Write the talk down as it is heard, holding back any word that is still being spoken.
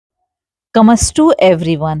Kamastu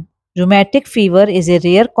everyone. Rheumatic fever is a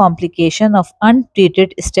rare complication of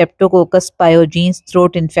untreated Streptococcus pyogenes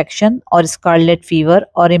throat infection or scarlet fever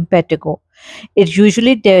or impetigo. It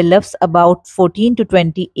usually develops about 14 to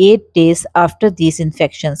 28 days after these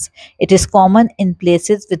infections. It is common in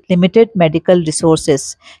places with limited medical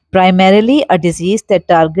resources, primarily a disease that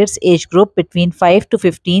targets age group between 5 to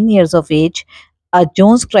 15 years of age. A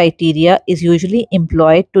Jones criteria is usually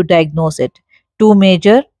employed to diagnose it. Two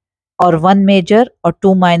major or one major or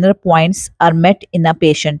two minor points are met in a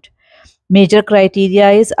patient. Major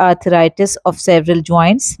criteria is arthritis of several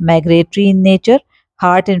joints, migratory in nature,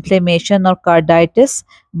 heart inflammation or carditis,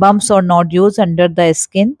 bumps or nodules under the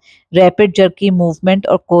skin, rapid jerky movement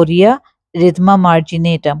or chorea, rhythma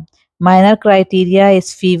marginatum. Minor criteria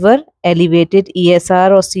is fever, elevated ESR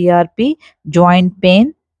or CRP, joint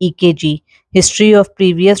pain, EKG, history of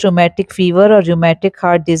previous rheumatic fever or rheumatic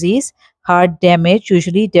heart disease. Heart damage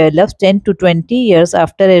usually develops 10 to 20 years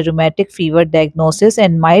after a rheumatic fever diagnosis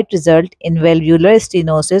and might result in valvular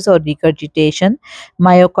stenosis or regurgitation,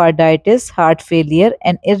 myocarditis, heart failure,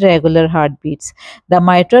 and irregular heartbeats. The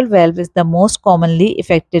mitral valve is the most commonly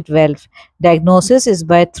affected valve. Diagnosis is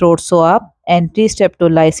by throat swab,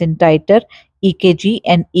 anti-streptolysin titer, EKG,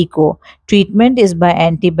 and echo. Treatment is by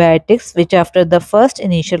antibiotics, which after the first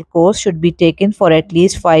initial course should be taken for at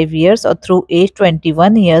least 5 years or through age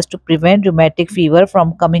 21 years to prevent rheumatic fever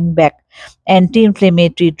from coming back. Anti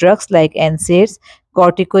inflammatory drugs like NSAIDs,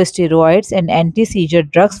 corticosteroids, and anti seizure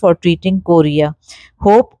drugs for treating chorea.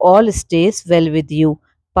 Hope all stays well with you.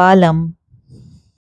 Palam.